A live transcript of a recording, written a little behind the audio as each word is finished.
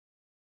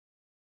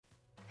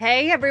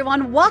Hey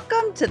everyone,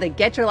 welcome to the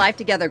Get Your Life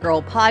Together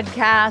Girl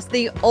podcast,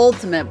 the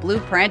ultimate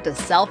blueprint to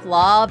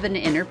self-love and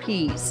inner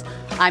peace.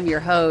 I'm your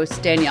host,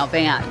 Danielle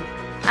Van.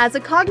 As a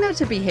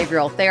cognitive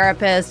behavioral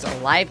therapist, a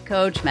life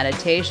coach,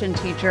 meditation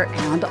teacher,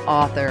 and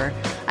author,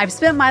 I've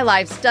spent my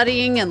life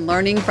studying and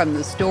learning from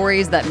the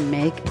stories that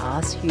make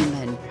us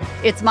human.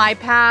 It's my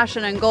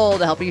passion and goal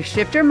to help you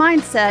shift your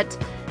mindset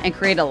and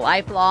create a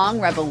lifelong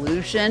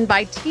revolution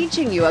by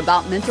teaching you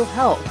about mental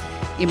health,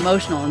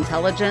 emotional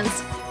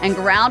intelligence, and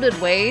grounded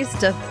ways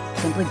to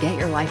simply get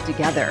your life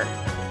together.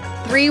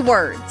 3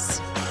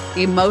 words: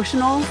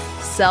 emotional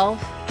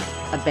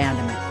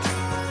self-abandonment.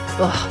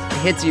 Ugh, it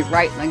hits you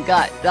right in the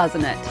gut,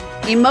 doesn't it?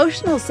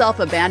 Emotional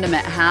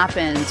self-abandonment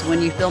happens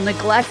when you feel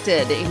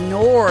neglected,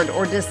 ignored,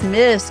 or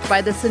dismissed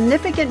by the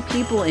significant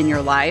people in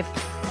your life,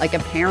 like a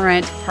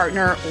parent,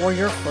 partner, or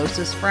your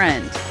closest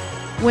friend.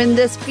 When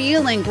this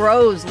feeling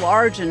grows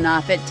large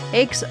enough, it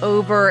takes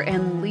over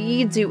and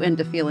leads you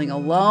into feeling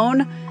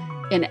alone,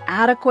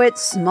 inadequate,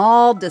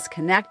 small,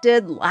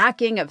 disconnected,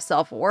 lacking of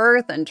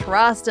self-worth and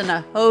trust, and a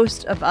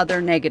host of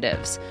other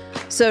negatives.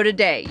 So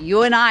today,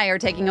 you and I are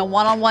taking a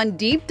one-on-one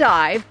deep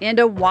dive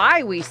into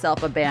why we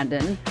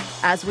self-abandon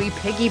as we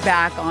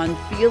piggyback on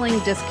feeling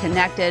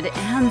disconnected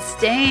and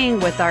staying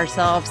with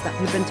ourselves that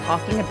we've been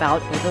talking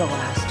about over the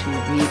last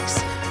 2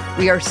 weeks.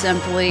 We are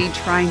simply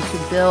trying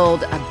to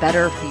build a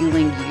better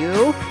feeling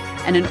you,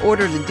 and in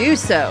order to do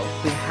so,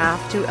 we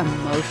have to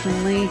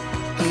emotionally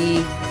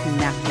be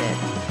connected.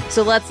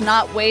 So let's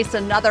not waste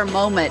another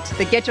moment.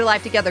 The Get Your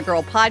Life Together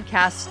Girl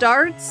podcast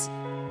starts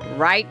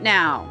right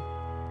now.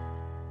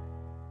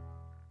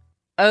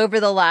 Over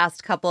the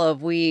last couple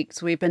of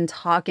weeks, we've been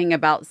talking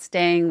about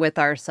staying with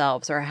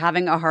ourselves or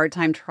having a hard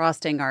time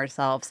trusting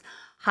ourselves,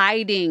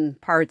 hiding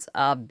parts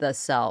of the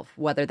self,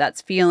 whether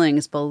that's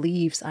feelings,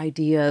 beliefs,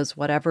 ideas,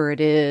 whatever it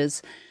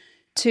is,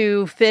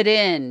 to fit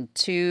in,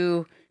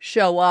 to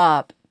show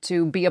up,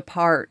 to be a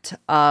part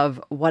of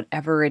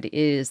whatever it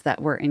is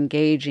that we're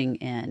engaging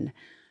in.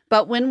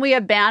 But when we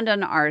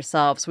abandon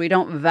ourselves, we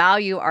don't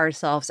value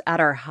ourselves at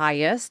our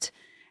highest,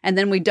 and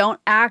then we don't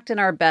act in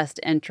our best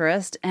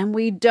interest, and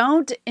we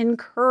don't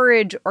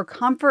encourage or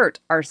comfort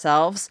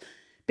ourselves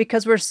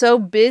because we're so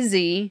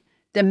busy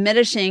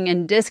diminishing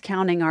and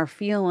discounting our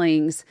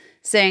feelings,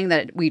 saying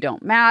that we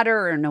don't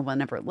matter or no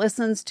one ever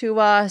listens to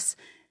us,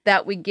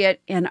 that we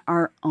get in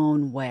our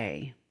own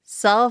way.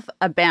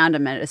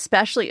 Self-abandonment,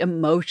 especially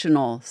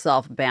emotional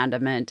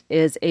self-abandonment,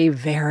 is a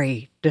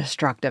very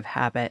destructive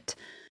habit.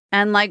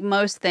 And like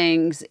most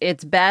things,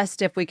 it's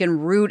best if we can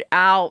root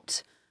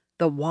out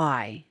the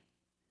why,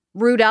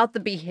 root out the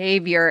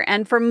behavior.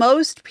 And for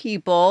most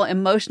people,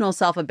 emotional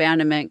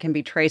self-abandonment can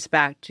be traced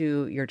back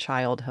to your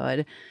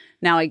childhood.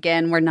 Now,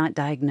 again, we're not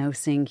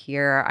diagnosing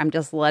here. I'm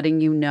just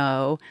letting you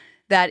know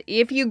that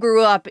if you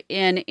grew up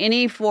in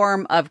any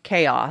form of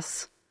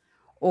chaos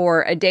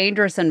or a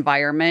dangerous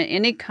environment,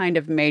 any kind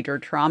of major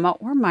trauma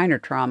or minor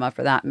trauma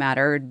for that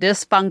matter,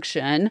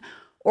 dysfunction,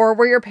 or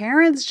where your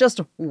parents just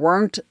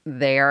weren't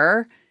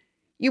there,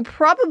 you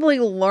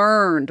probably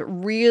learned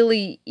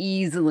really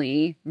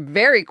easily,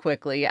 very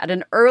quickly at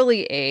an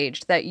early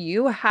age that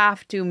you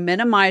have to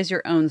minimize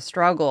your own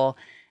struggle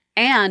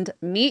and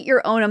meet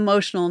your own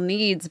emotional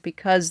needs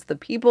because the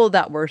people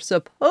that were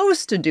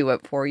supposed to do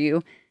it for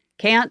you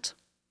can't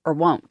or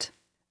won't.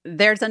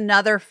 There's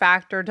another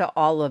factor to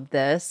all of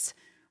this.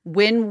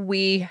 When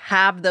we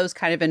have those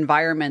kind of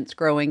environments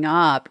growing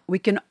up, we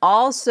can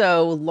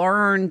also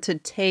learn to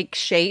take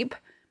shape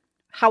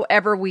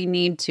however we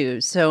need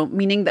to. So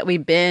meaning that we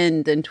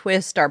bend and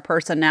twist our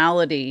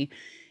personality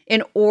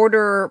in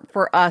order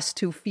for us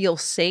to feel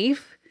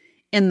safe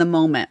in the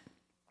moment.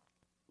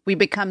 We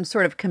become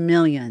sort of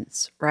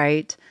chameleons,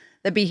 right?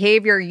 The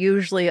behavior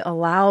usually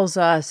allows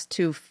us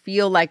to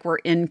feel like we're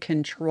in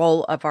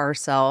control of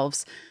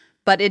ourselves,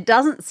 but it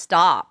doesn't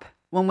stop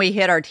when we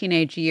hit our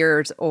teenage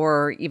years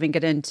or even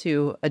get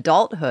into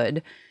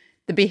adulthood.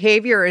 The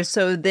behavior is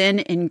so then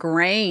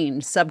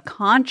ingrained,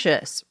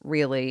 subconscious,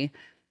 really,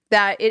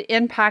 that it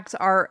impacts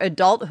our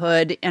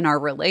adulthood and our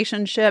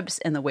relationships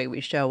and the way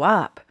we show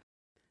up.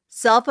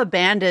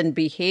 Self-abandoned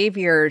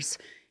behaviors,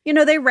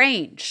 they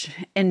range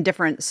in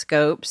different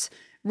scopes.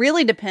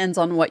 Really depends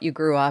on what you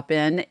grew up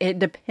in. It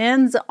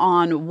depends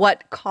on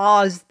what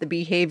caused the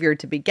behavior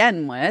to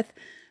begin with.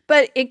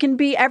 But it can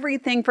be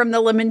everything from the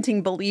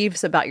limiting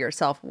beliefs about your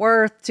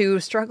self-worth to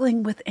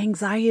struggling with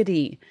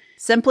anxiety.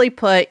 Simply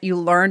put, you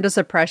learn to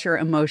suppress your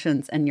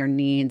emotions and your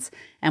needs,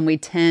 and we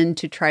tend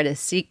to try to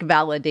seek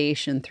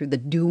validation through the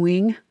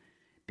doing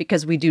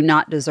because we do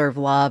not deserve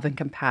love and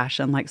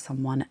compassion like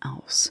someone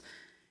else.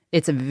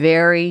 It's a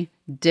very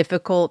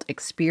difficult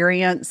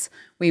experience.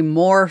 We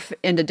morph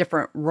into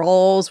different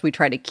roles. We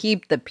try to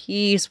keep the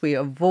peace. We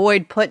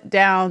avoid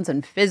put-downs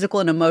and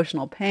physical and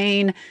emotional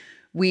pain.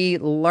 We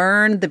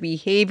learn the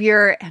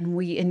behavior and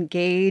we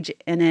engage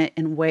in it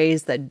in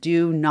ways that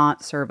do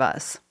not serve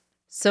us.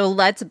 So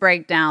let's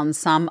break down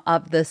some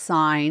of the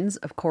signs,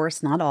 of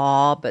course, not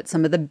all, but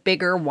some of the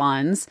bigger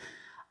ones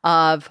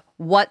of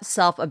what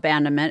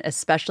self-abandonment,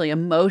 especially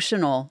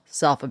emotional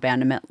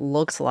self-abandonment,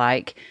 looks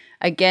like.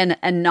 Again,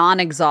 a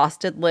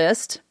non-exhausted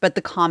list, but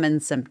the common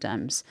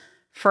symptoms.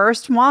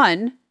 First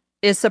one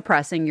is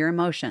suppressing your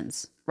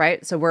emotions,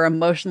 right? So we're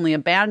emotionally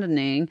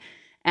abandoning,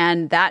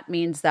 and that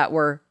means that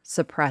we're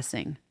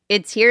suppressing.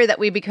 It's here that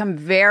we become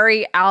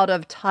very out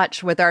of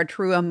touch with our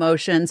true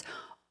emotions,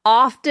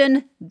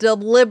 often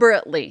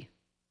deliberately,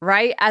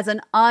 right? As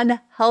an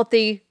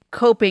unhealthy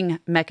coping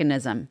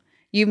mechanism.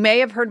 You may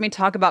have heard me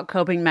talk about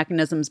coping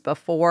mechanisms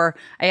before.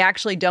 I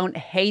actually don't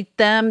hate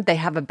them. They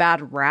have a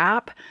bad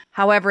rap.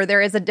 However,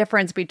 there is a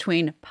difference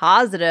between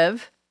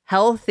positive,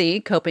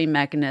 healthy coping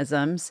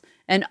mechanisms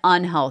and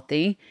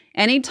unhealthy.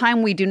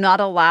 Anytime we do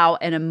not allow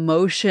an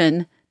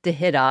emotion to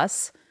hit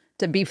us,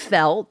 to be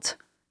felt,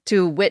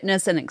 to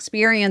witness and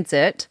experience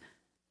it,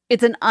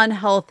 it's an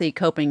unhealthy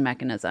coping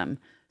mechanism.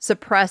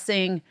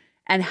 Suppressing,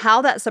 and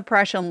how that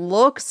suppression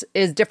looks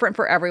is different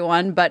for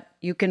everyone, but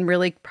you can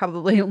really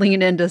probably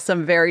lean into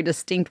some very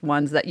distinct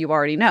ones that you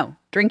already know.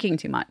 Drinking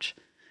too much,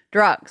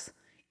 drugs,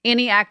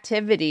 any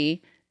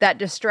activity that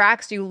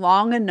distracts you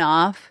long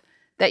enough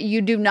that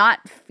you do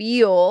not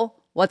feel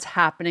what's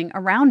happening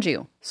around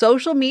you.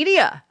 Social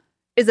media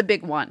is a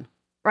big one,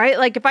 right?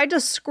 Like if I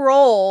just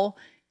scroll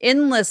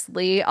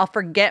endlessly, I'll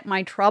forget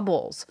my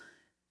troubles.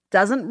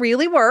 Doesn't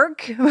really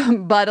work,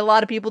 but a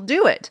lot of people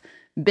do it.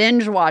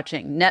 Binge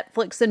watching,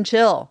 Netflix and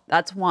chill,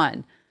 that's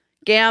one.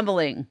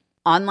 Gambling,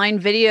 online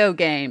video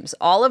games,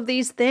 all of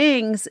these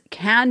things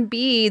can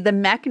be the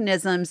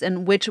mechanisms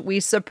in which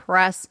we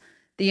suppress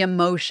the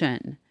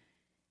emotion.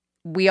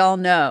 We all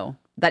know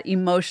that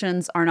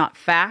emotions are not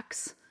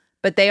facts,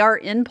 but they are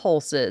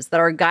impulses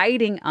that are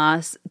guiding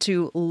us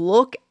to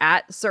look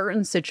at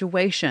certain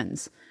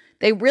situations.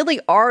 They really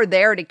are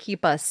there to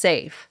keep us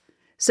safe.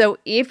 So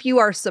if you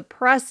are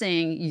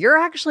suppressing, you're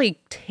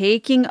actually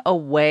taking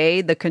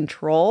away the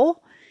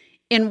control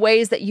in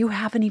ways that you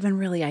haven't even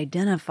really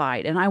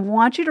identified. And I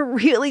want you to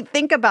really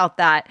think about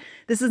that.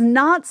 This is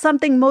not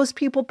something most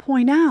people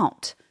point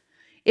out.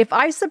 If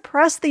I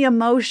suppress the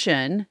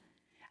emotion,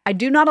 I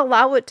do not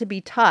allow it to be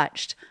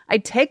touched. I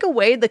take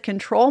away the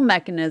control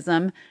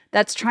mechanism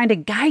that's trying to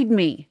guide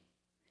me.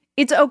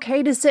 It's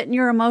okay to sit in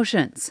your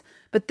emotions,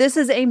 but this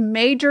is a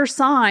major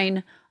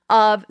sign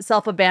of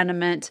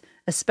self-abandonment,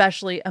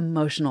 especially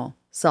emotional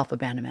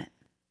self-abandonment.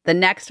 The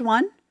next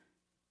one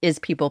is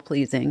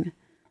people-pleasing.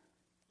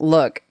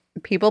 Look,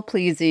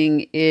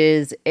 people-pleasing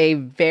is a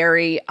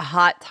very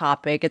hot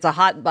topic. It's a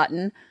hot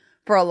button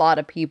for a lot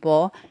of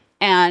people,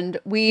 and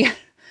we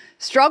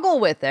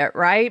struggle with it,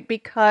 right?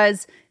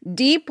 Because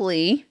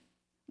deeply,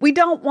 we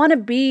don't want to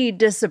be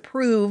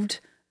disapproved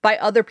by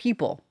other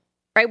people,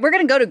 right? We're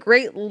going to go to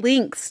great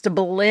lengths to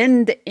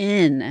blend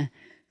in,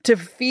 to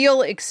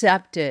feel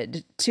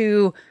accepted,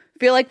 to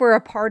feel like we're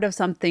a part of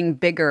something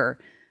bigger.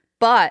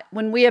 But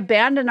when we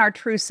abandon our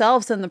true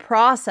selves in the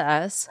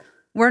process,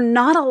 we're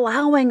not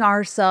allowing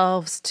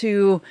ourselves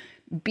to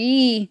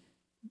be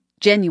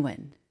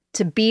genuine,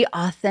 to be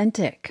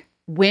authentic.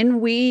 When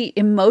we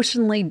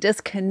emotionally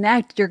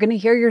disconnect, you're going to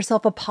hear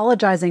yourself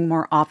apologizing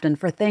more often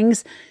for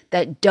things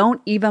that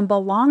don't even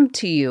belong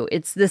to you.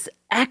 It's this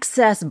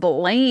excess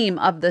blame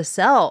of the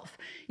self.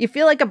 You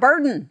feel like a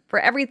burden for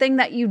everything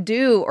that you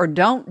do or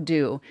don't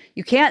do.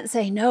 You can't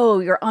say no.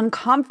 You're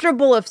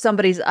uncomfortable if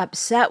somebody's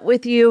upset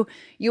with you.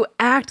 You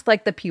act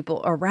like the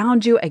people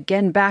around you.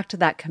 Again, back to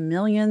that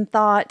chameleon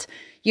thought.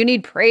 You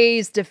need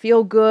praise to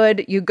feel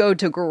good. You go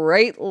to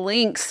great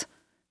lengths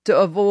to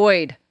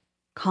avoid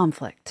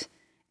conflict.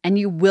 And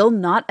you will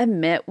not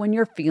admit when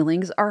your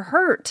feelings are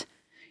hurt.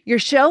 You're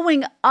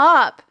showing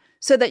up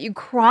so that you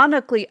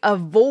chronically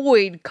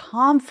avoid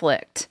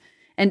conflict.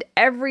 And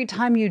every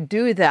time you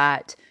do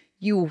that,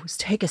 you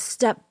take a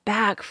step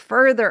back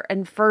further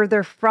and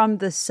further from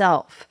the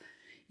self.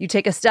 You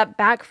take a step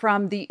back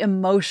from the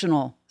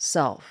emotional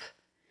self.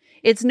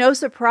 It's no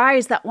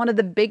surprise that one of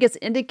the biggest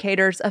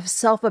indicators of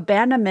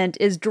self-abandonment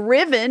is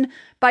driven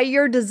by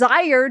your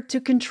desire to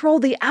control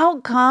the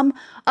outcome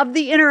of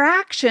the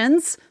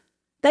interactions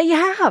that you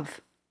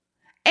have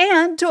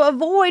and to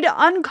avoid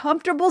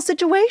uncomfortable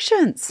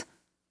situations.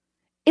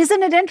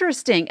 Isn't it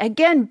interesting?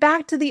 Again,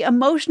 back to the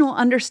emotional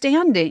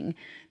understanding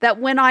that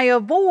when I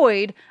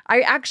avoid, I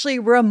actually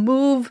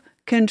remove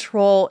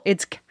control.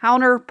 It's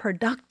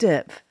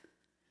counterproductive.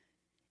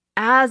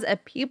 As a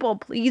people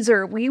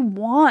pleaser, we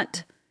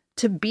want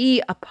to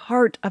be a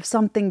part of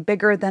something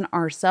bigger than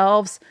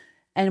ourselves.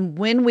 And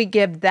when we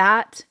give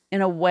that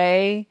in a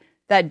way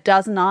that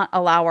does not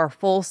allow our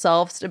full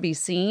selves to be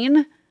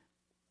seen,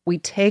 we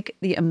take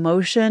the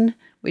emotion,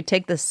 we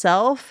take the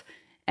self,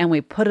 and we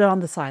put it on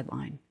the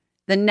sideline.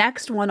 The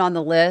next one on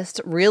the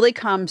list really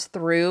comes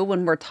through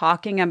when we're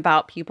talking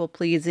about people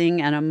pleasing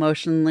and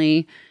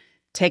emotionally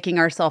taking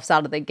ourselves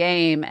out of the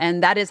game.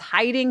 And that is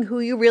hiding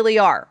who you really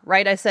are,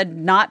 right? I said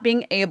not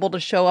being able to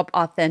show up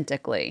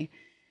authentically.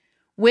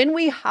 When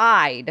we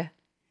hide,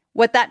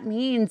 what that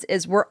means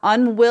is we're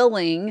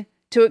unwilling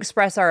to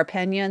express our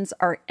opinions,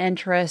 our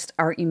interests,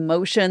 our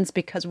emotions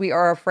because we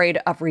are afraid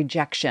of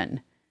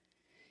rejection.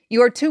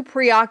 You are too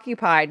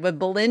preoccupied with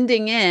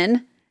blending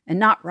in and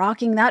not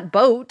rocking that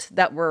boat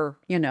that we're,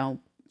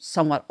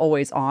 somewhat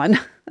always on.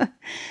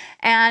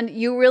 And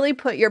you really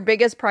put your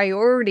biggest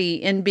priority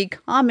in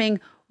becoming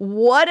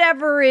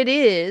whatever it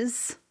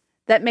is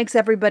that makes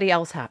everybody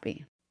else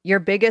happy. Your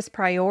biggest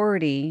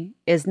priority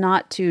is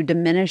not to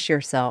diminish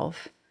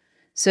yourself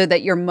so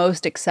that you're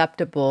most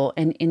acceptable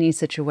in any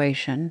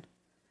situation.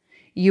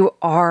 You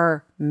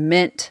are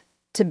meant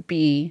to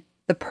be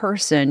the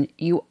person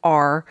you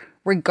are,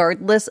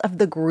 regardless of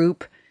the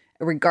group,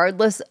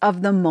 regardless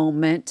of the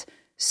moment,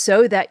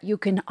 so that you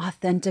can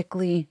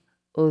authentically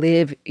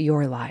live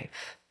your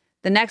life.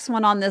 The next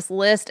one on this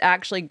list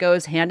actually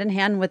goes hand in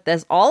hand with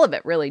this. All of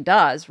it really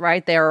does,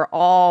 right? They are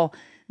all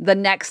the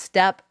next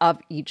step of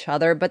each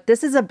other, but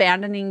this is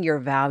abandoning your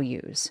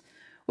values,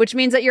 which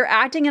means that you're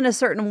acting in a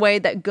certain way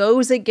that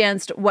goes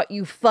against what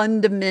you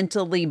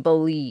fundamentally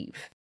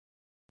believe.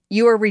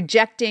 You are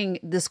rejecting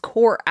this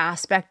core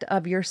aspect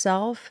of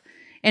yourself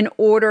in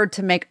order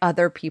to make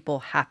other people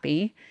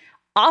happy.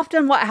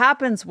 Often what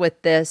happens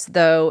with this,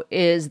 though,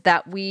 is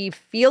that we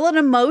feel an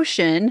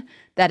emotion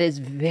that is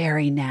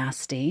very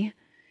nasty,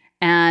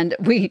 and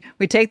we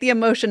take the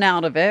emotion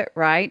out of it,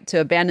 right, to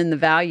abandon the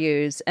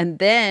values, and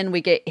then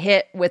we get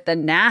hit with the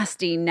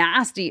nasty,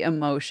 nasty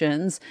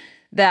emotions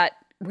that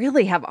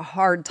really have a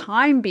hard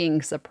time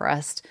being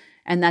suppressed,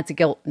 and that's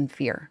guilt and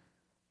fear.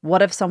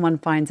 What if someone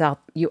finds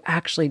out you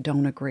actually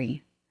don't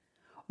agree?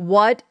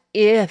 What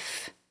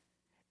if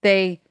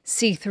they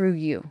see through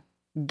you?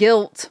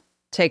 Guilt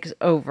takes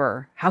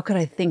over. How could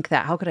I think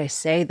that? How could I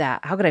say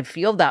that? How could I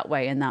feel that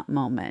way in that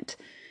moment?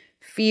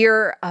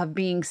 Fear of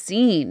being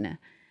seen.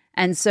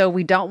 And so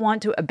we don't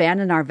want to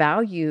abandon our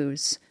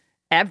values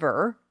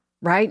ever,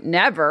 right?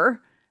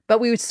 Never. But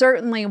we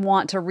certainly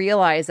want to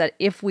realize that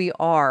if we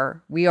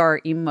are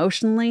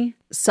emotionally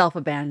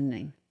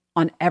self-abandoning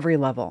on every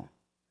level.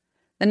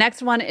 The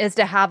next one is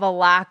to have a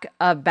lack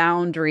of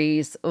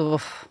boundaries.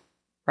 Ugh,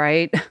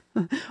 right?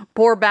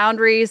 Poor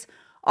boundaries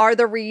are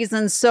the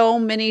reason so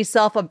many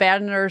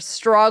self-abandoners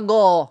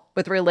struggle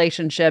with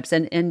relationships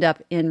and end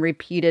up in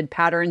repeated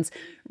patterns.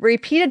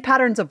 Repeated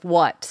patterns of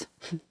what?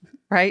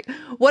 Right?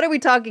 What are we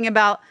talking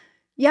about?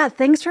 Yeah,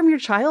 things from your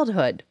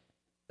childhood,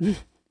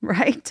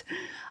 right?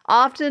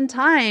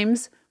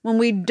 Oftentimes, when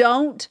we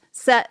don't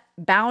set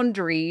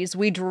boundaries,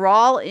 we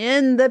draw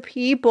in the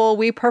people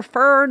we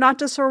prefer not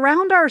to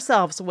surround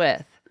ourselves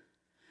with.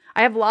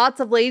 I have lots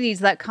of ladies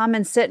that come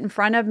and sit in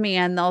front of me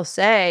and they'll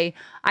say,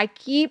 I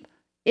keep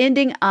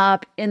ending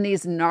up in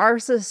these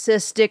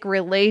narcissistic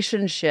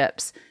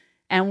relationships.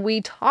 And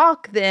we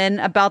talk then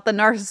about the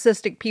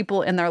narcissistic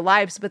people in their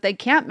lives, but they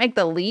can't make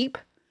the leap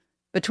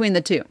between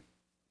the two.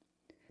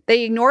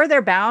 They ignore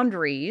their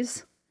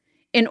boundaries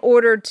in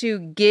order to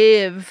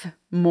give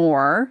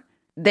more.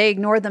 They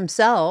ignore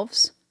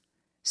themselves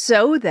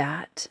so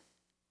that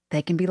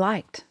they can be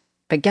liked.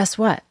 But guess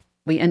what?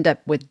 We end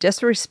up with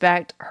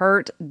disrespect,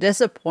 hurt,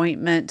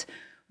 disappointment.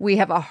 We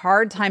have a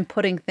hard time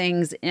putting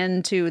things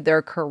into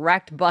their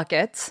correct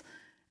buckets,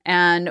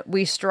 and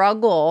we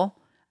struggle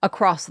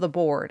across the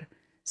board.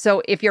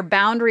 So if your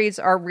boundaries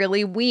are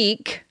really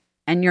weak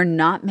and you're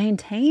not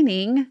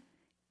maintaining,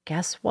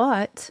 guess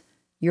what?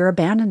 You're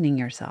abandoning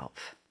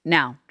yourself.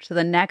 Now, to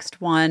the next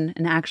one,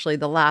 and actually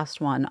the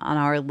last one on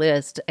our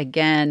list,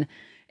 again,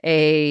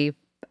 a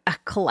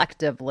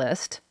collective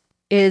list,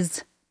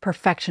 is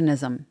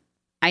perfectionism.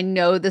 I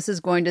know this is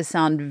going to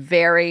sound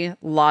very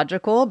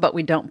logical, but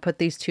we don't put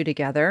these two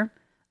together.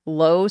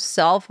 Low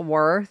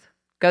self-worth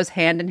goes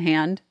hand in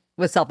hand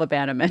with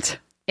self-abandonment.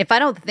 If I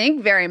don't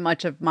think very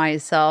much of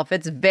myself,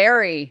 it's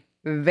very,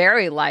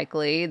 very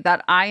likely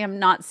that I am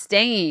not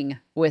staying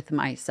with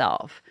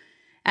myself.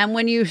 And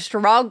when you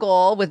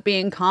struggle with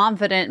being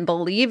confident and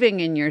believing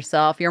in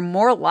yourself, you're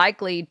more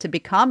likely to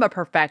become a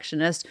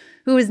perfectionist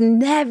who is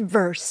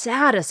never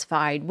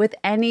satisfied with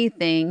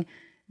anything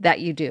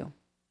that you do.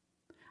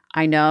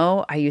 I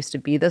know I used to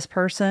be this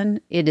person.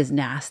 It is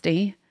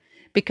nasty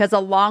because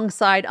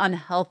alongside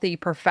unhealthy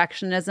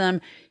perfectionism,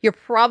 you're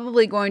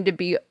probably going to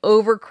be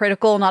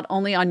overcritical, not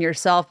only on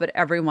yourself, but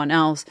everyone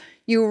else.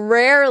 You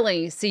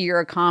rarely see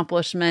your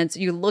accomplishments.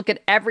 You look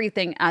at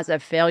everything as a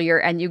failure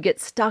and you get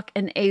stuck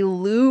in a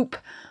loop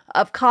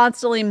of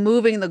constantly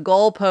moving the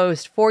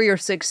goalpost for your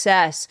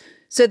success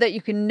so that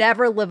you can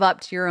never live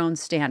up to your own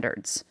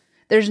standards.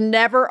 There's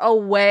never a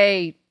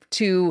way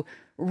to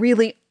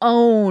really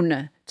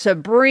own, to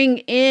bring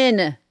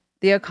in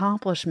the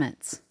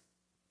accomplishments.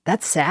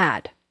 That's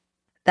sad.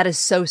 That is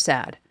so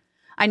sad.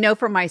 I know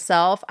for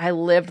myself, I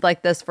lived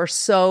like this for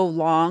so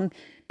long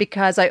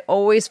because I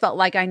always felt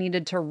like I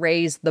needed to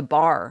raise the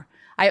bar.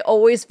 I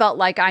always felt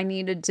like I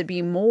needed to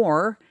be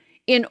more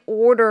in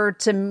order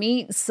to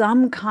meet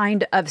some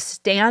kind of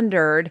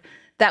standard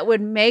that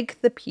would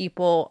make the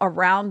people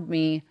around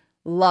me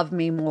love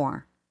me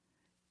more.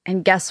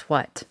 And guess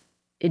what?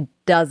 It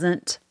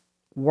doesn't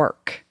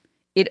work.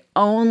 It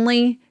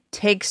only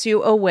takes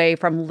you away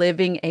from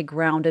living a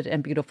grounded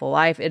and beautiful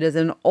life. It is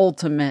an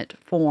ultimate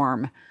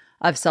form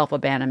of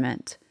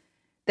self-abandonment.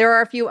 There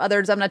are a few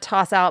others I'm going to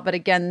toss out, but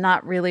again,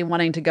 not really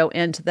wanting to go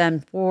into them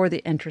for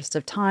the interest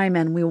of time.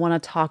 And we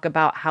want to talk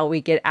about how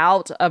we get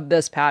out of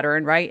this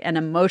pattern, right? And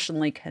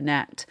emotionally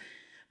connect.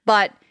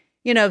 But,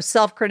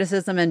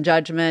 self-criticism and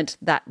judgment,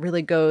 that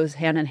really goes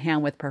hand in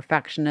hand with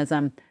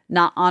perfectionism,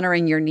 not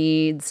honoring your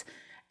needs,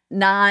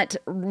 not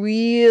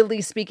really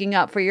speaking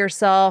up for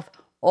yourself,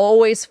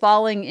 always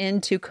falling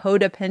into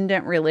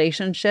codependent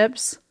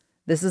relationships.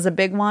 This is a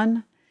big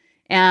one.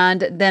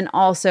 And then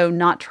also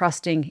not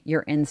trusting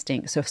your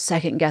instincts. So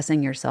second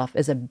guessing yourself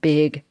is a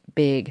big,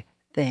 big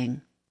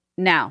thing.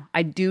 Now,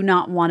 I do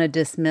not want to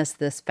dismiss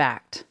this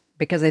fact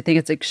because I think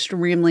it's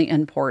extremely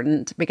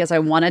important, because I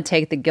want to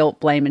take the guilt,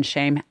 blame, and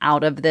shame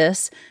out of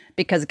this,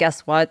 because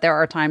guess what? There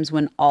are times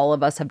when all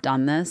of us have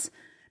done this.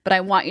 But I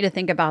want you to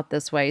think about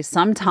this way.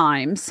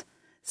 Sometimes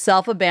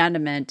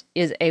self-abandonment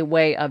is a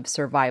way of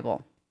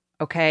survival.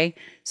 Okay.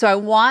 So I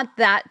want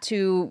that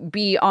to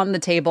be on the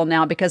table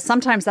now, because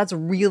sometimes that's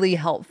really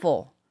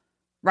helpful,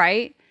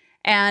 right?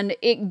 And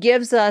it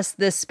gives us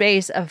this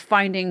space of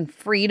finding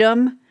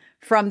freedom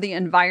from the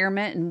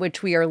environment in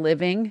which we are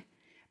living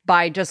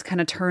by just kind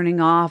of turning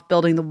off,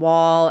 building the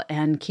wall,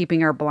 and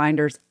keeping our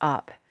blinders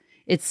up.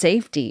 It's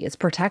safety, it's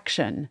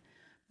protection.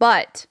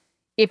 But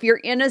if you're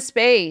in a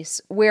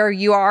space where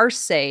you are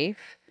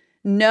safe,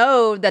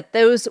 know that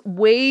those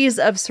ways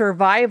of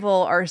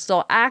survival are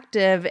still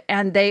active,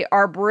 and they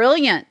are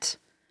brilliant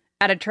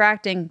at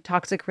attracting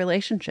toxic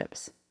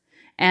relationships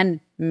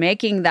and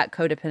making that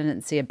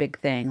codependency a big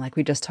thing, like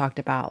we just talked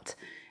about,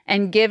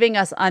 and giving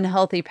us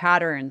unhealthy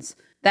patterns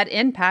that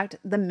impact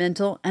the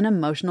mental and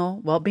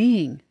emotional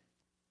well-being.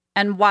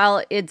 And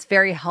while it's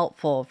very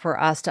helpful for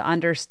us to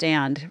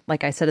understand,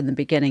 like I said in the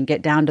beginning,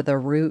 get down to the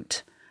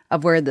root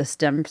of where this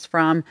stems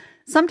from,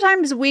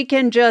 sometimes we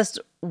can just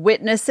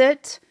witness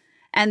it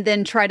and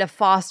then try to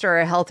foster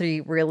a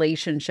healthy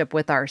relationship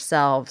with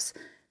ourselves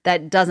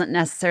that doesn't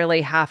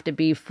necessarily have to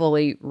be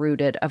fully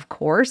rooted. Of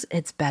course,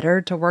 it's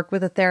better to work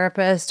with a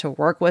therapist, to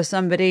work with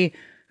somebody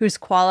who's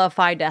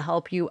qualified to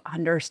help you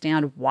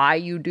understand why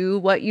you do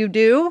what you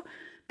do.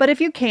 But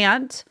if you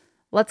can't,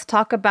 let's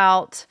talk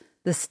about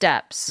the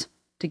steps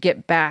to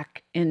get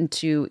back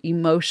into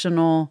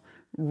emotional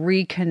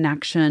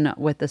reconnection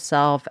with the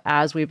self,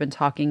 as we've been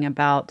talking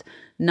about,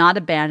 not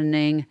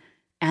abandoning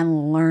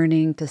and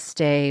learning to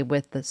stay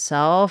with the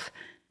self.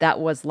 That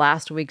was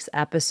last week's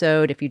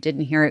episode. If you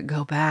didn't hear it,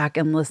 go back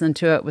and listen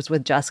to it. It was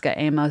with Jessica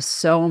Amos.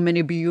 So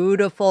many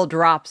beautiful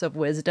drops of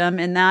wisdom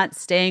in that.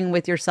 Staying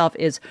with yourself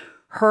is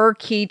her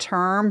key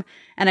term,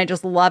 and I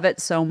just love it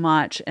so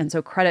much. And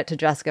so credit to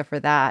Jessica for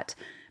that.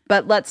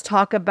 But let's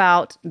talk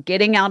about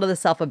getting out of the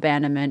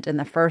self-abandonment. And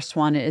the first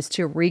one is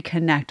to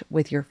reconnect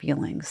with your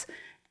feelings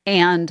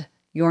and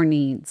your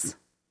needs.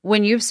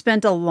 When you've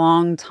spent a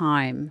long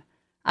time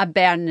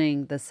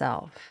abandoning the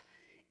self,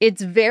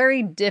 it's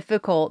very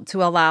difficult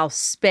to allow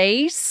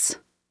space,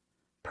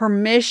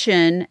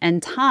 permission,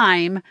 and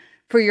time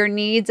for your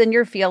needs and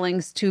your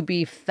feelings to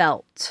be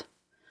felt.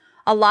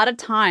 A lot of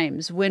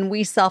times when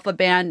we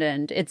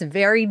self-abandoned, it's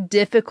very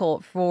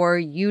difficult for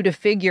you to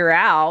figure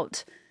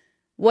out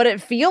what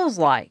it feels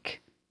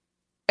like.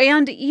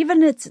 And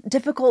even it's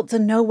difficult to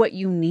know what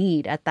you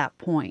need at that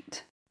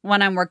point.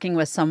 When I'm working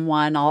with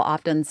someone, I'll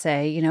often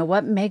say,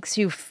 what makes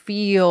you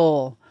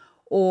feel,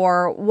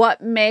 or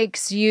what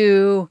makes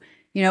you,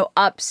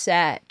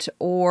 upset,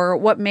 or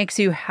what makes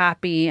you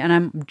happy? And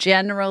I'm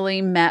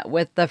generally met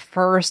with the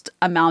first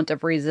amount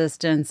of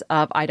resistance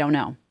of, I don't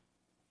know.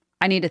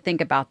 I need to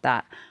think about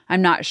that.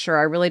 I'm not sure.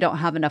 I really don't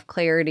have enough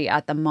clarity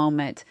at the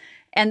moment.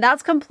 And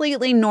that's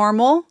completely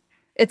normal.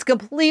 It's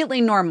completely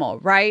normal,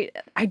 right?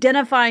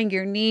 Identifying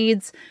your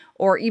needs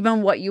or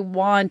even what you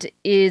want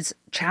is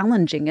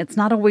challenging. It's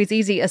not always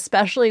easy,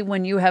 especially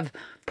when you have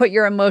put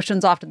your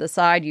emotions off to the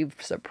side, you've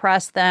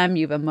suppressed them,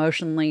 you've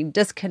emotionally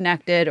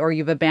disconnected, or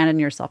you've abandoned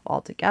yourself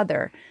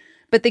altogether.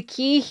 But the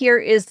key here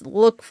is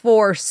look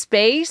for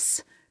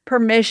space,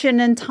 permission,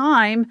 and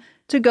time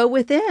to go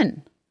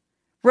within,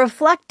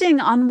 reflecting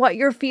on what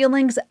your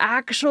feelings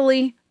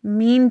actually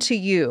mean to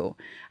you.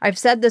 I've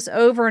said this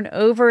over and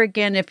over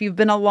again, if you've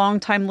been a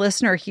longtime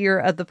listener here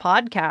of the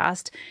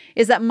podcast,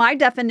 is that my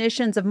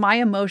definitions of my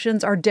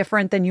emotions are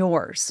different than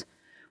yours.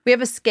 We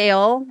have a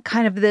scale,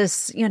 kind of this,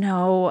 set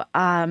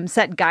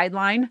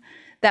guideline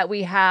that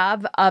we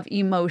have of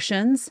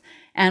emotions,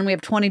 and we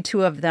have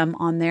 22 of them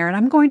on there. And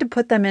I'm going to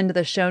put them into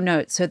the show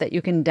notes so that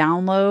you can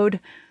download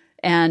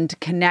and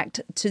connect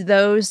to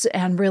those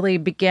and really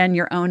begin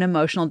your own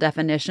emotional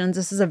definitions.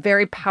 This is a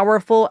very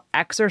powerful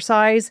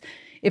exercise.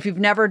 If you've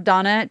never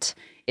done it,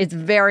 it's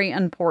very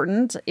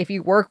important. If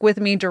you work with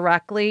me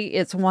directly,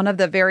 it's one of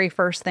the very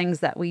first things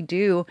that we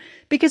do,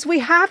 because we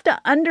have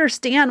to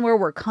understand where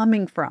we're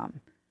coming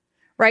from,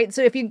 right?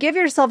 So if you give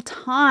yourself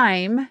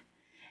time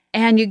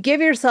and you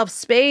give yourself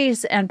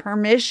space and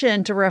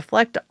permission to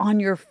reflect on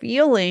your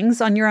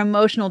feelings, on your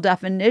emotional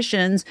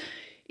definitions,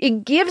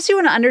 it gives you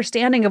an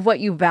understanding of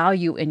what you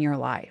value in your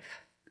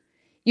life.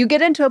 You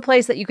get into a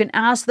place that you can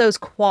ask those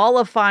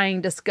qualifying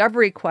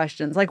discovery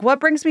questions, like, what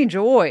brings me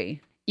joy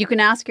You can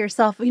ask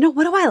yourself, what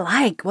do I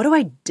like? What do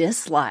I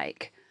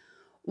dislike?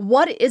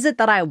 What is it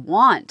that I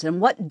want and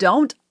what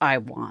don't I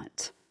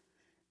want?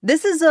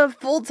 This is a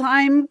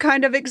full-time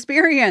kind of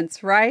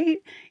experience, right?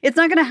 It's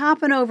not going to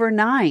happen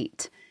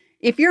overnight.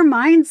 If your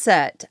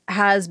mindset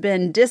has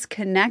been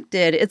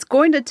disconnected, it's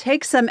going to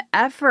take some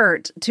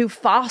effort to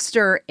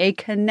foster a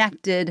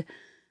connected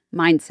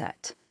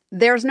mindset.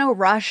 There's no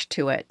rush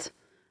to it.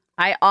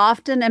 I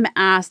often am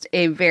asked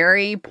a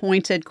very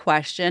pointed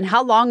question: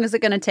 how long is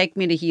it going to take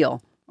me to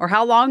heal? Or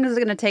how long is it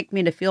going to take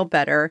me to feel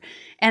better?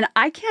 And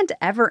I can't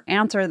ever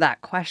answer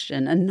that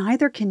question, and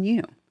neither can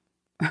you,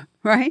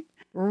 right?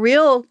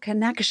 Real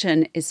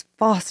connection is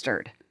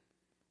fostered.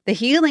 The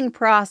healing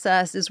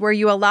process is where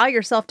you allow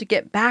yourself to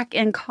get back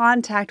in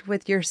contact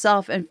with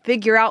yourself and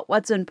figure out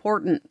what's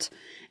important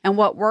and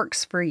what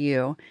works for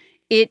you.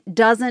 It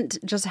doesn't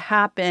just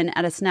happen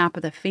at a snap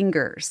of the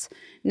fingers.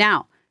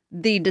 Now,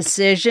 the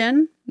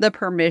decision, the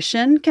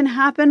permission can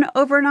happen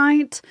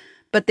overnight,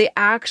 but the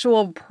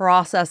actual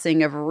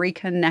processing of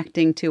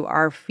reconnecting to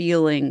our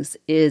feelings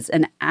is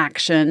an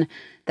action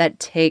that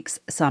takes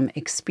some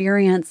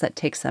experience, that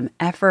takes some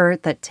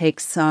effort, that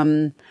takes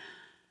some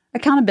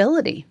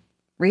accountability,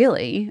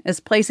 really, is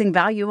placing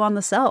value on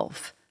the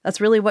self.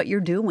 That's really what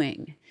you're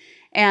doing.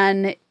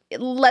 And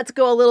let's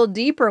go a little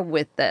deeper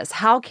with this.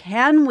 How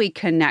can we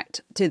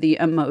connect to the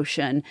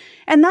emotion?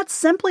 And that's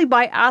simply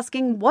by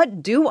asking,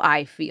 what do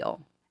I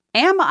feel?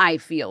 Am I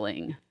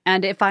feeling?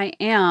 And if I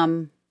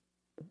am,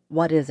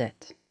 what is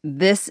it?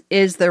 This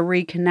is the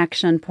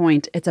reconnection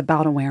point. It's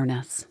about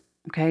awareness.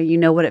 Okay, you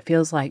know what it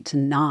feels like to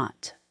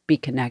not be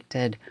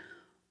connected.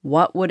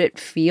 What would it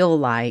feel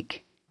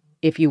like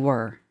if you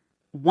were?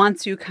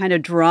 Once you kind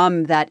of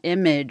drum that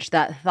image,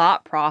 that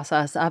thought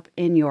process up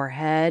in your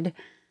head,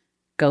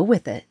 go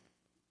with it.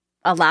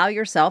 Allow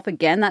yourself,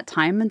 again, that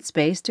time and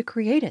space to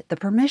create it, the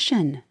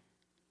permission.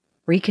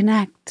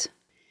 Reconnect.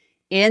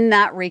 In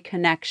that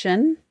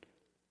reconnection,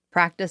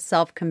 practice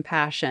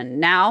self-compassion.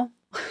 Now,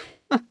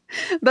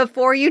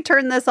 before you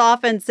turn this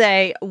off and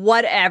say,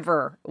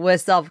 whatever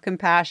with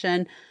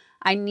self-compassion,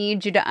 I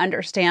need you to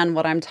understand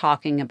what I'm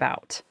talking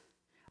about.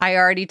 I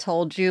already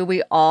told you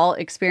we all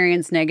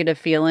experience negative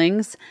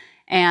feelings,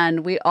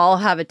 and we all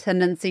have a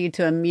tendency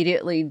to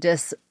immediately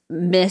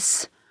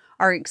dismiss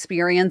our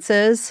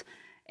experiences.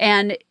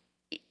 And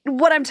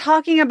what I'm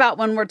talking about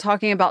when we're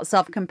talking about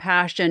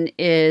self-compassion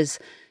is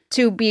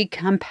to be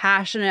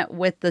compassionate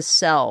with the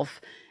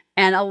self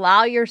and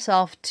allow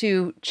yourself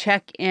to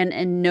check in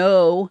and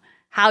know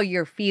how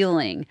you're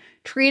feeling.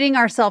 Treating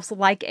ourselves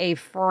like a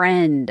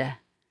friend,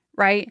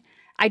 right?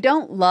 I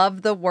don't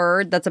love the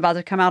word that's about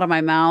to come out of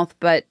my mouth,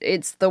 but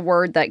it's the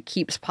word that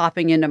keeps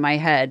popping into my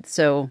head.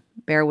 So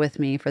bear with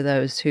me for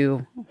those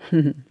who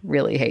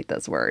really hate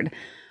this word.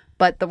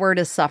 But the word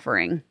is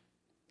suffering.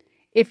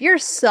 If you're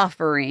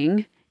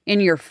suffering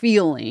in your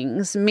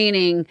feelings,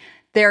 meaning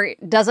there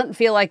doesn't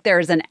feel like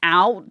there's an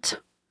out,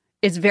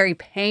 it's very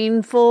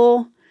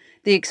painful,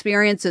 the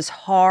experience is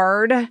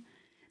hard,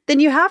 then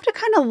you have to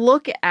kind of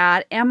look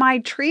at, am I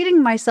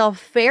treating myself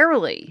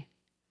fairly?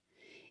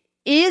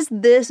 Is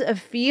this a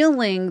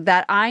feeling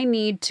that I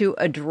need to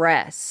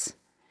address?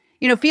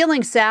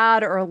 Feeling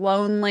sad or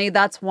lonely,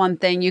 that's one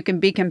thing. You can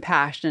be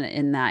compassionate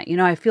in that.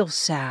 I feel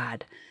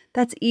sad.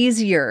 That's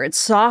easier. It's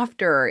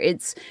softer.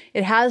 It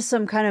has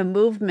some kind of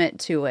movement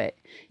to it.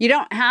 You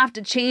don't have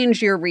to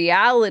change your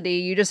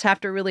reality. You just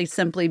have to really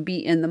simply be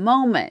in the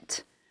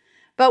moment.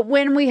 But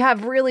when we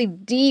have really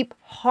deep,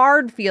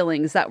 hard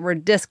feelings that we're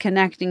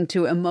disconnecting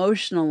to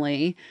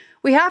emotionally,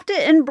 we have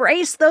to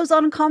embrace those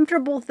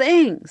uncomfortable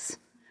things.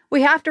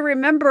 We have to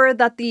remember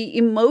that the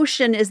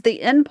emotion is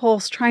the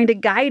impulse trying to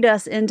guide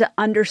us into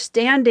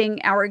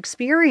understanding our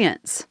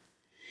experience.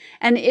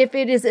 And if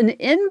it is an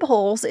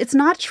impulse, it's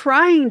not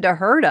trying to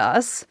hurt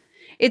us.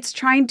 It's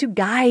trying to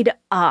guide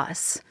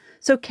us.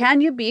 So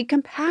can you be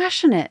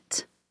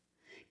compassionate?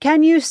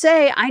 Can you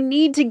say, I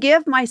need to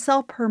give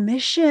myself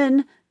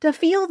permission to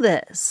feel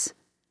this?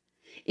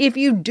 If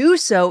you do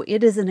so,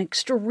 it is an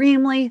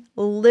extremely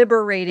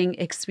liberating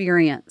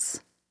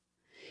experience.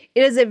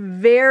 It is a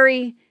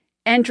very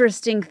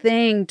interesting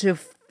thing to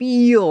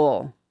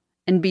feel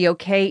and be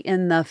okay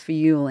in the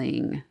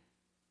feeling,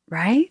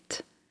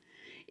 right?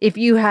 If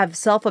you have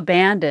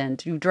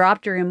self-abandoned, you've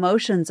dropped your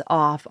emotions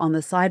off on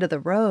the side of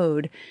the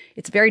road,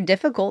 it's very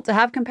difficult to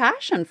have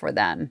compassion for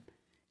them.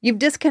 You've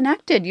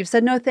disconnected. You've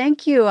said, no,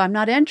 thank you. I'm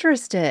not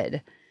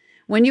interested.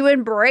 When you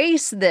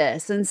embrace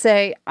this and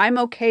say, I'm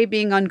okay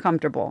being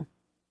uncomfortable.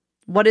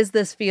 What is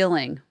this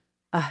feeling?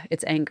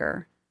 It's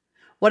anger.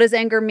 What does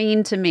anger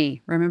mean to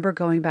me? Remember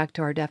going back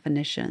to our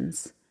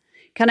definitions.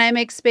 Can I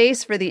make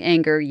space for the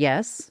anger?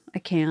 Yes, I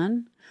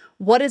can.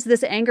 What is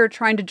this anger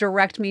trying to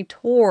direct me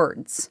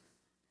towards?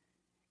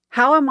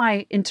 How am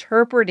I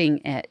interpreting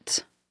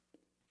it?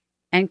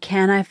 And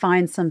can I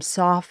find some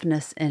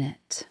softness in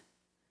it?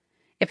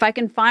 If I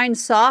can find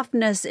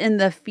softness in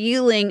the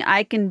feeling,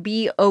 I can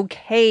be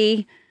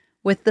okay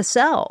with the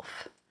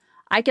self.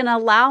 I can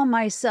allow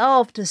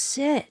myself to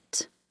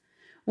sit.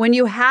 When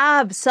you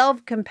have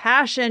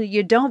self-compassion,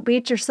 you don't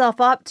beat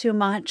yourself up too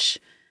much.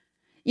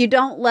 You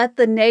don't let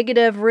the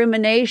negative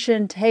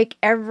rumination take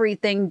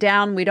everything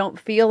down. We don't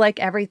feel like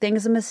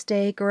everything's a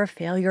mistake or a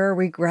failure or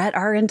regret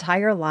our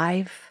entire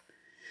life.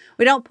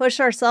 We don't push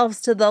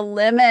ourselves to the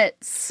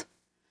limits.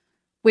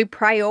 We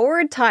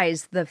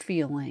prioritize the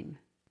feeling.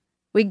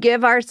 We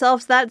give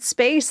ourselves that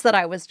space that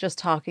I was just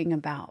talking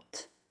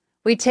about.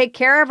 We take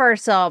care of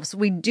ourselves.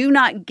 We do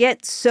not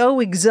get so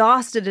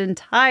exhausted and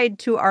tied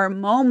to our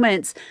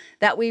moments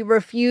that we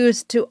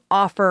refuse to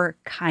offer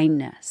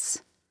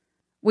kindness.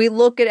 We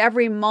look at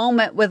every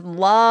moment with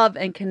love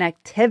and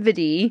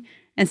connectivity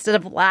instead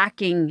of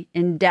lacking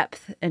in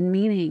depth and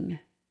meaning.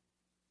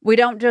 We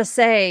don't just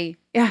say,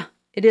 yeah,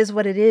 it is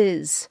what it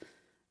is,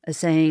 a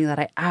saying that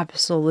I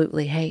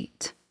absolutely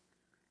hate.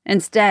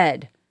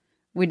 Instead,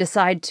 we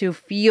decide to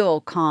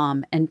feel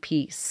calm and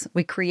peace.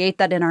 We create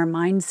that in our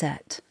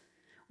mindset.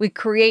 We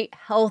create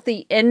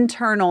healthy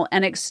internal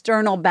and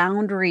external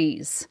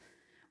boundaries.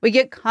 We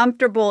get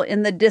comfortable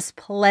in the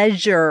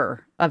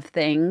displeasure of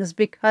things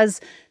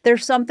because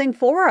there's something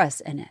for us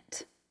in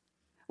it.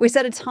 We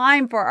set a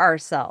time for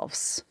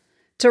ourselves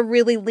to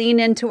really lean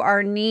into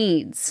our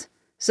needs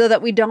so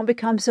that we don't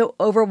become so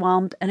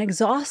overwhelmed and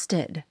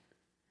exhausted.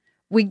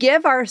 We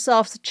give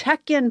ourselves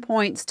check-in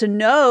points to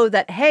know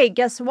that, hey,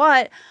 guess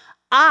what?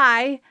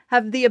 I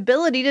have the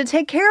ability to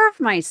take care of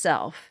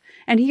myself.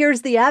 And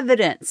here's the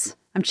evidence.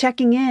 I'm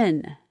checking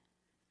in.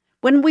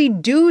 When we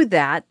do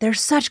that,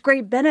 there's such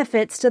great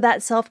benefits to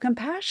that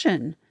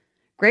self-compassion.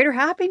 Greater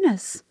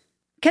happiness,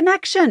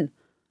 connection,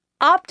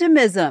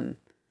 optimism,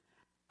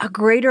 a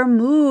greater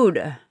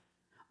mood,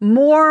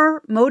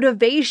 more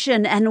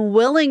motivation and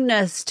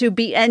willingness to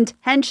be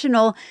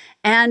intentional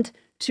and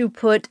to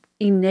put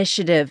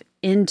initiative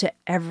into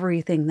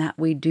everything that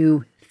we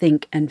do,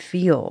 think, and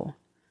feel.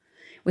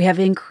 We have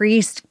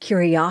increased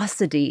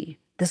curiosity,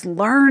 this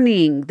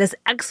learning, this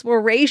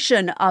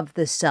exploration of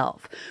the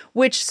self,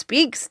 which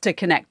speaks to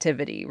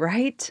connectivity,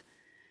 right?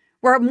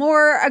 We're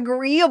more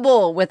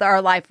agreeable with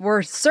our life.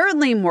 We're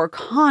certainly more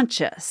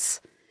conscious.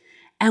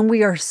 And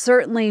we are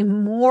certainly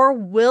more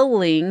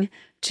willing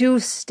to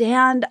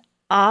stand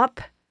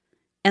up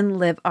and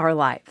live our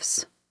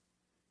lives.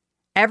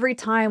 Every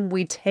time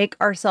we take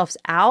ourselves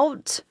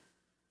out,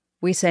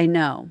 we say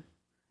no.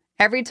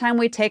 Every time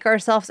we take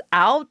ourselves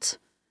out,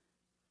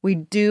 we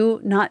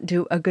do not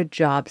do a good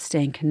job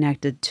staying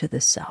connected to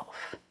the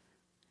self.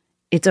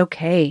 It's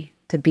okay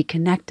to be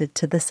connected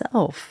to the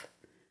self.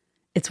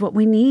 It's what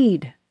we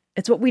need.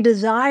 It's what we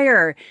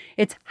desire.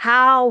 It's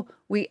how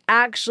we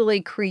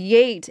actually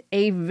create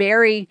a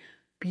very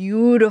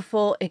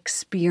beautiful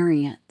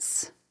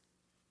experience.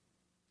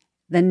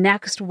 The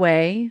next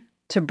way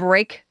to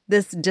break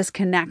this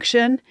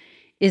disconnection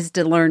is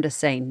to learn to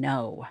say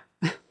no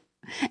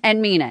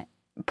and mean it.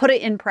 Put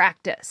it in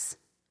practice.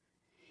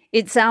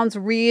 It sounds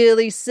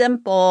really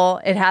simple.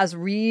 It has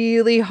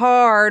really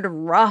hard,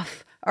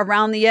 rough,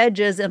 around the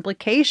edges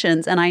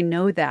implications, and I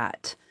know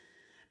that.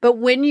 But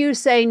when you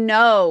say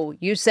no,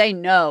 you say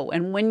no.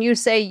 And when you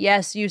say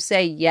yes, you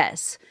say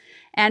yes.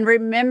 And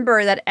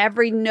remember that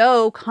every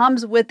no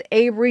comes with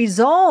a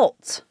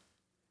result.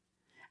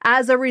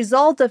 As a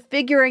result of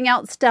figuring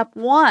out step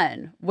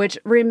one, which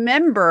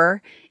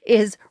remember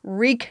is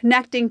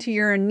reconnecting to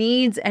your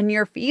needs and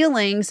your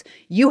feelings,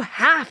 you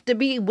have to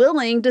be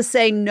willing to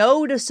say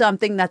no to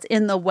something that's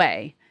in the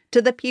way,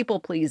 to the people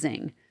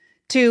pleasing,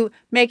 to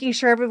making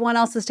sure everyone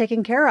else is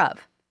taken care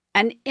of.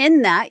 And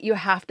in that, you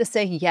have to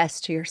say yes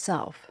to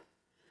yourself.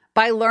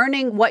 By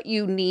learning what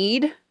you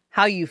need,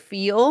 how you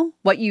feel,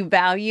 what you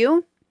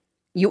value,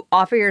 you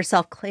offer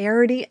yourself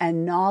clarity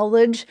and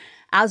knowledge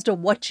as to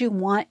what you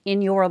want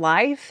in your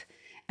life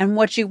and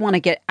what you want to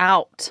get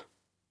out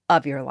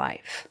of your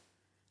life.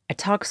 I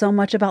talk so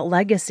much about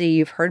legacy.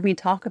 You've heard me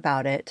talk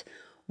about it.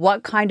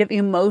 What kind of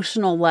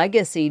emotional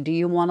legacy do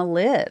you want to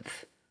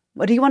live?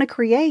 What do you want to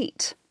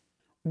create?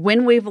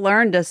 When we've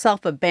learned to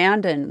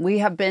self-abandon, we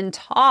have been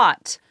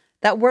taught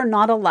that we're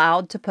not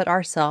allowed to put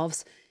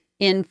ourselves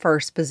in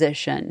first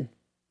position.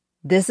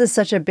 This is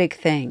such a big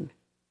thing,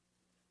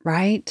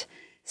 right?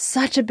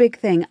 Such a big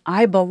thing.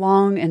 I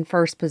belong in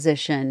first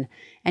position,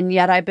 and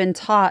yet I've been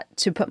taught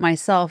to put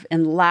myself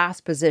in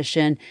last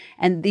position,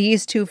 and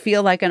these two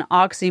feel like an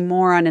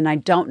oxymoron, and I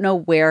don't know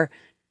where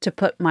to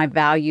put my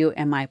value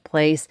and my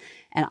place.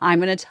 And I'm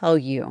going to tell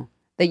you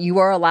that you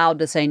are allowed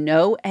to say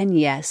no and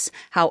yes,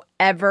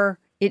 however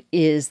it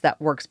is that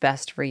works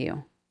best for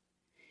you.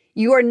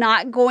 You are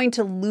not going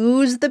to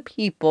lose the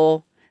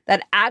people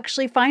that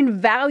actually find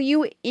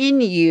value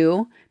in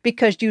you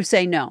because you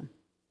say no.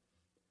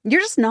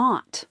 You're just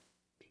not.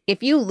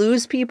 If you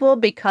lose people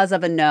because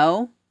of a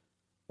no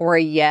or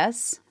a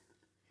yes,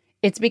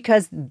 it's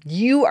because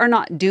you are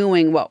not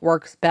doing what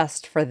works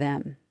best for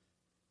them.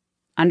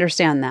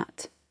 Understand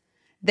that.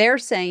 They're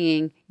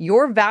saying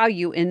your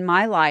value in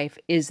my life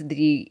is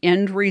the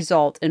end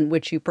result in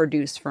which you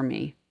produce for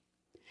me.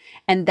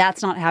 And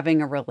that's not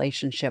having a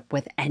relationship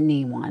with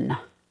anyone.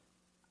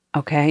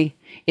 Okay?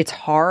 It's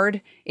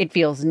hard. It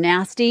feels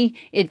nasty.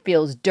 It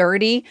feels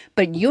dirty.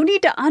 But you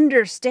need to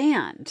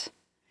understand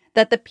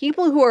that the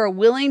people who are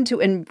willing to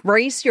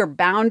embrace your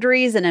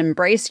boundaries and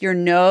embrace your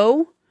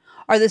no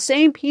are the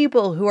same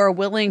people who are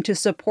willing to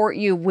support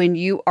you when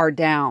you are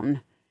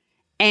down.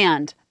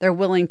 And they're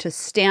willing to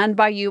stand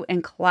by you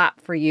and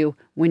clap for you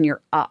when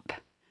you're up.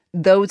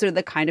 Those are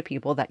the kind of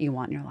people that you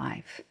want in your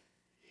life.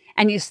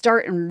 And you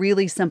start in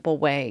really simple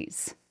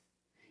ways.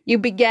 You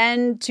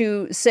begin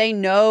to say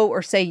no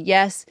or say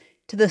yes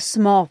to the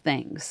small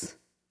things.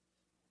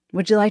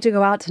 Would you like to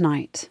go out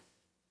tonight?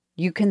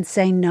 You can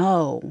say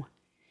no.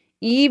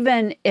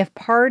 Even if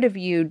part of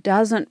you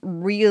doesn't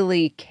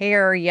really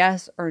care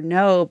yes or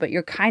no, but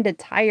you're kind of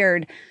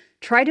tired,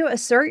 try to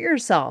assert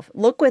yourself.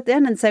 Look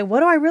within and say,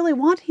 what do I really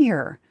want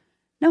here?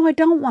 No, I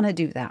don't want to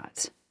do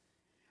that.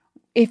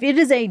 If it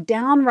is a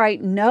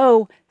downright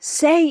no,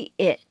 say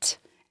it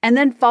and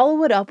then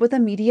follow it up with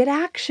immediate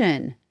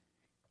action.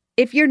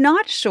 If you're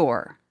not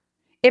sure,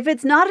 if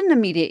it's not an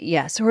immediate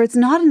yes or it's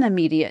not an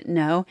immediate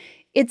no,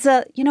 it's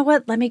a, you know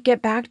what, let me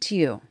get back to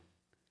you.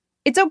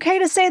 It's okay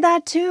to say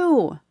that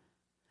too.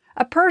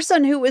 A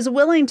person who is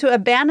willing to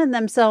abandon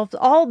themselves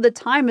all the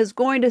time is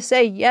going to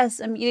say yes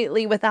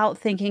immediately without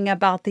thinking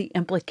about the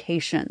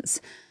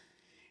implications.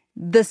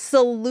 The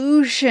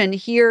solution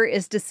here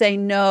is to say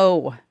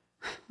no,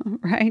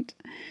 right?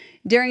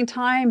 During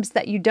times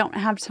that you don't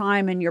have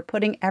time and you're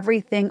putting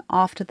everything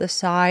off to the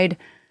side,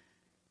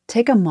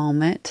 take a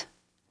moment,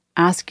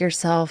 ask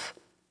yourself,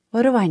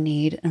 what do I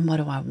need and what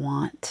do I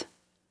want?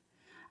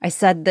 I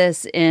said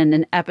this in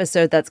an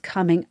episode that's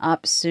coming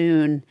up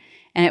soon,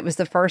 and it was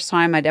the first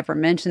time I'd ever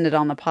mentioned it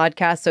on the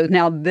podcast. So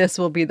now this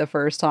will be the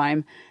first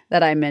time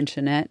that I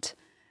mention it.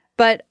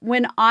 But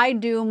when I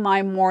do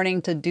my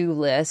morning to-do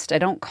list, I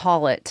don't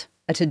call it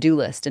a to-do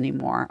list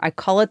anymore. I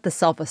call it the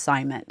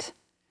self-assignment.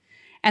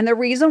 And the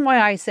reason why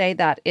I say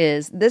that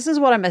is this is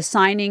what I'm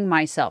assigning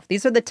myself.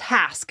 These are the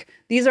tasks.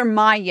 These are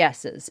my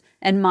yeses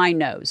and my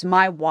nos,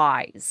 my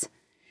whys.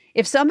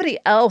 If somebody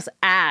else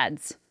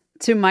adds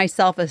to my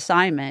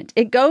self-assignment,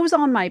 it goes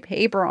on my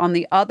paper on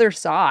the other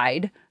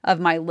side of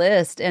my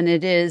list, and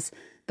it is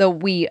the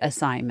we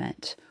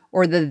assignment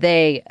or the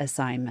they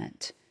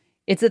assignment.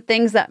 It's the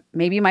things that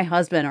maybe my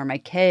husband or my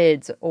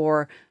kids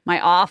or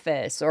my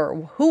office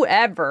or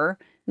whoever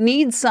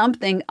needs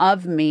something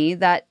of me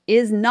that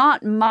is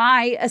not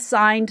my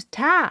assigned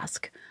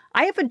task.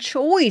 I have a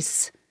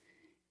choice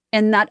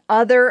in that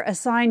other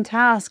assigned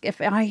task if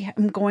I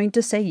am going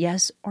to say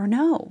yes or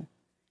no.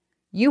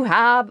 You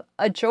have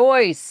a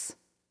choice.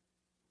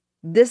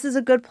 This is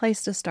a good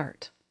place to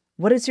start.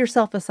 What is your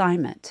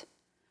self-assignment?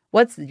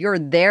 What's your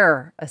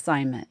their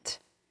assignment?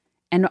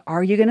 And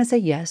are you going to say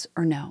yes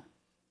or no?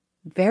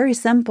 Very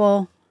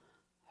simple,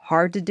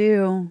 hard to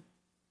do.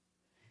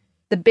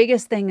 The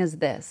biggest thing is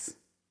this.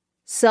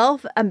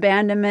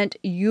 Self-abandonment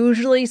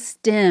usually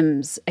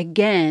stems,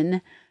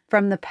 again,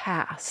 from the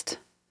past.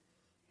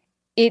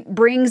 It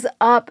brings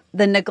up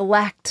the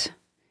neglect.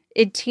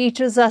 It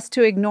teaches us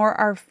to ignore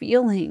our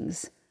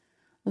feelings.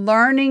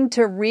 Learning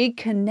to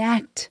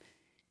reconnect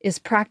is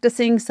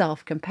practicing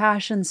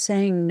self-compassion,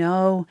 saying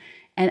no,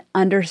 and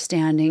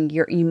understanding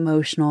your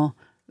emotional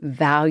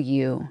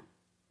value.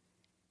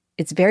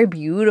 It's very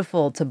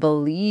beautiful to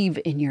believe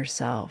in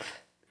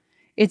yourself.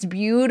 It's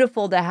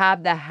beautiful to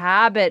have the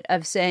habit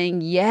of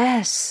saying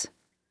yes.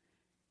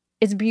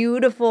 It's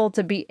beautiful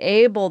to be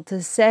able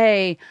to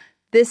say,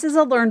 this is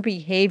a learned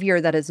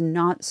behavior that is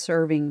not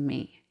serving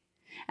me.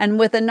 And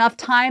with enough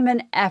time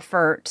and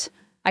effort,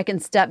 I can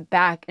step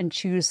back and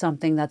choose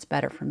something that's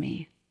better for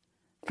me.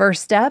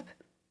 First step,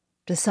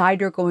 decide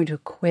you're going to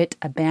quit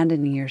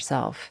abandoning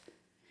yourself.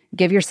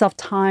 Give yourself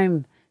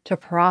time to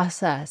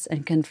process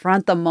and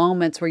confront the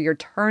moments where you're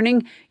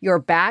turning your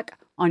back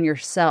on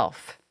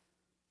yourself.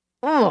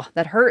 Oh,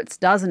 that hurts,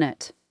 doesn't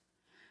it?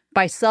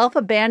 By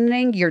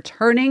self-abandoning, you're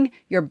turning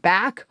your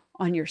back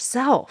on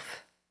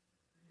yourself.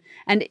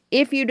 And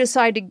if you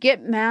decide to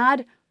get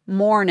mad,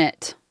 mourn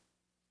it.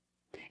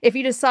 If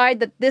you decide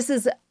that this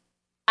is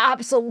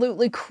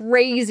absolutely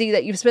crazy,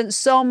 that you've spent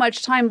so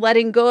much time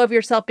letting go of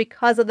yourself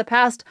because of the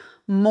past,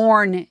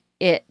 mourn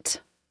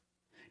it.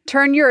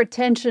 Turn your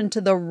attention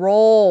to the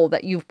role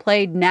that you've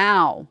played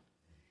now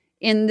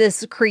in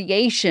this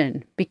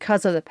creation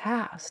because of the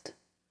past.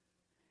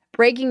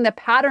 Breaking the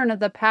pattern of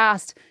the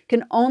past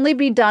can only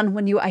be done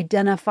when you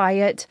identify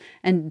it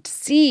and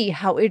see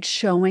how it's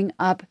showing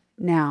up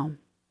now.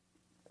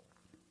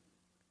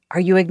 Are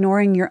you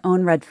ignoring your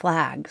own red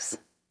flags?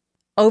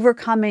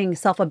 Overcoming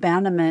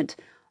self-abandonment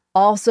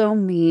also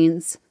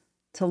means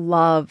to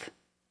love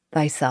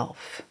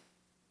thyself.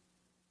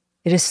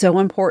 It is so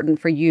important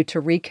for you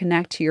to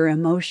reconnect to your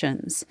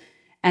emotions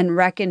and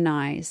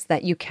recognize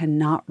that you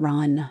cannot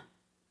run.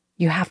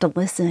 You have to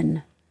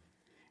listen.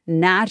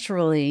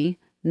 Naturally,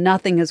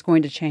 nothing is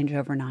going to change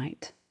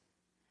overnight.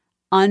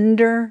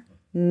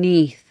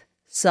 Underneath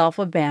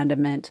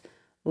self-abandonment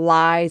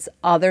lies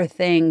other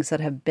things that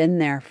have been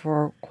there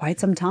for quite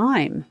some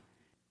time.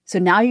 So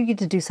now you get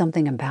to do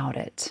something about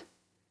it.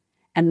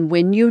 And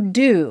when you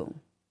do,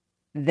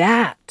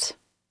 that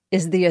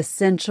is the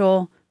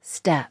essential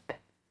step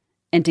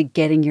into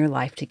getting your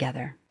life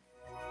together.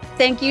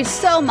 Thank you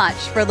so much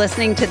for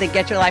listening to the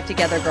Get Your Life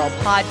Together Girl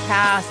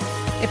podcast.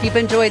 If you've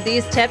enjoyed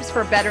these tips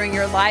for bettering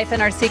your life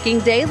and are seeking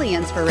daily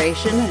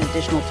inspiration and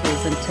additional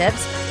tools and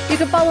tips, you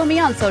can follow me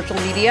on social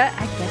media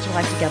at Get Your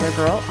Life Together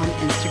Girl on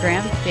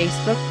Instagram,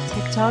 Facebook,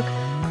 TikTok,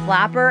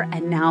 Clapper,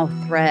 and now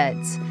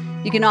Threads.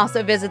 You can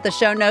also visit the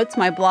show notes,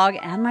 my blog,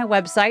 and my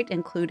website,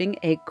 including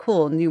a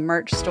cool new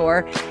merch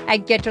store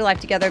at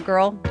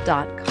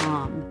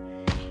getyourlifetogethergirl.com.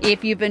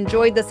 If you've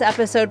enjoyed this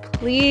episode,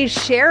 please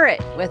share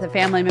it with a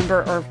family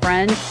member or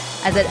friend,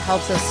 as it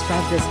helps us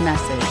spread this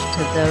message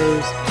to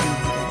those who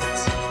need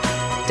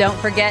it. Don't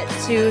forget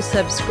to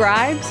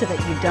subscribe so that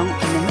you don't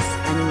miss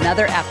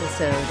another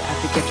episode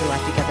of the Get Your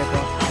Life Together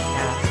Girl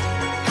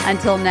podcast.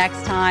 Until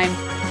next time,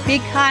 be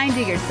kind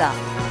to yourself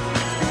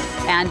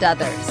and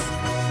others.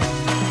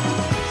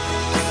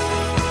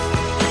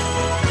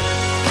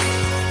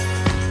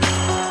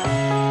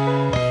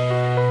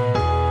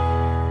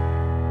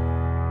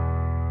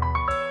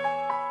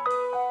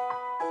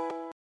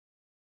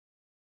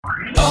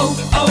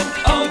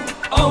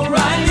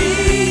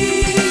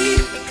 O'Reilly.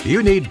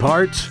 You need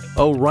parts?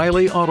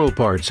 O'Reilly Auto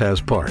Parts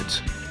has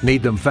parts.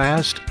 Need them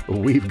fast?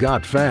 We've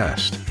got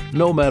fast.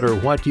 No matter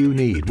what you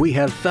need, we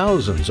have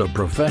thousands of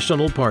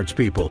professional parts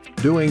people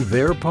doing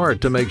their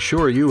part to make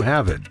sure you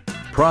have it.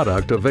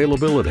 Product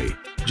availability.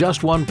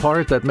 Just one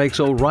part that makes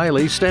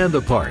O'Reilly stand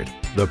apart.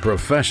 The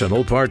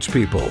professional parts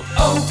people.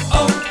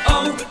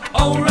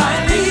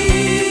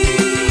 O'Reilly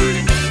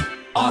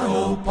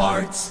Auto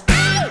Parts.